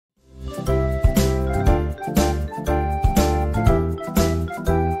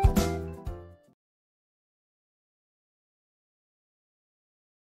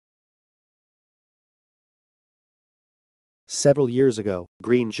Several years ago,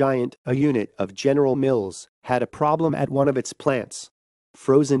 Green Giant, a unit of General Mills, had a problem at one of its plants.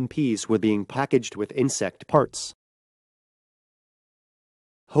 Frozen peas were being packaged with insect parts.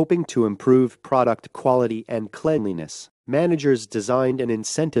 Hoping to improve product quality and cleanliness, managers designed an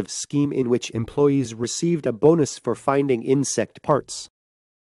incentive scheme in which employees received a bonus for finding insect parts.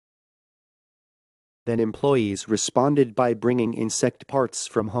 Then employees responded by bringing insect parts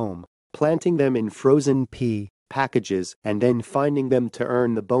from home, planting them in frozen pea packages, and then finding them to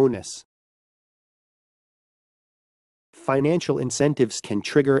earn the bonus. Financial incentives can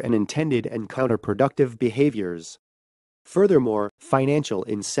trigger unintended and counterproductive behaviors. Furthermore, financial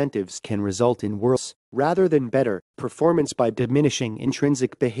incentives can result in worse, rather than better, performance by diminishing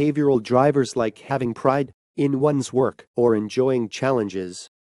intrinsic behavioral drivers like having pride in one's work or enjoying challenges.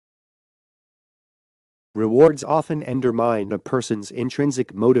 Rewards often undermine a person's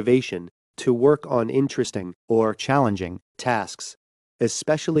intrinsic motivation to work on interesting or challenging tasks,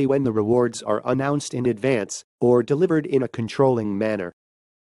 especially when the rewards are announced in advance or delivered in a controlling manner.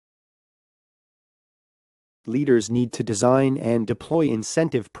 Leaders need to design and deploy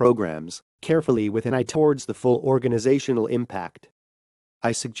incentive programs carefully with an eye towards the full organizational impact.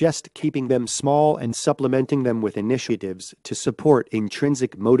 I suggest keeping them small and supplementing them with initiatives to support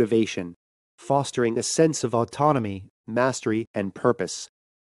intrinsic motivation, fostering a sense of autonomy, mastery, and purpose.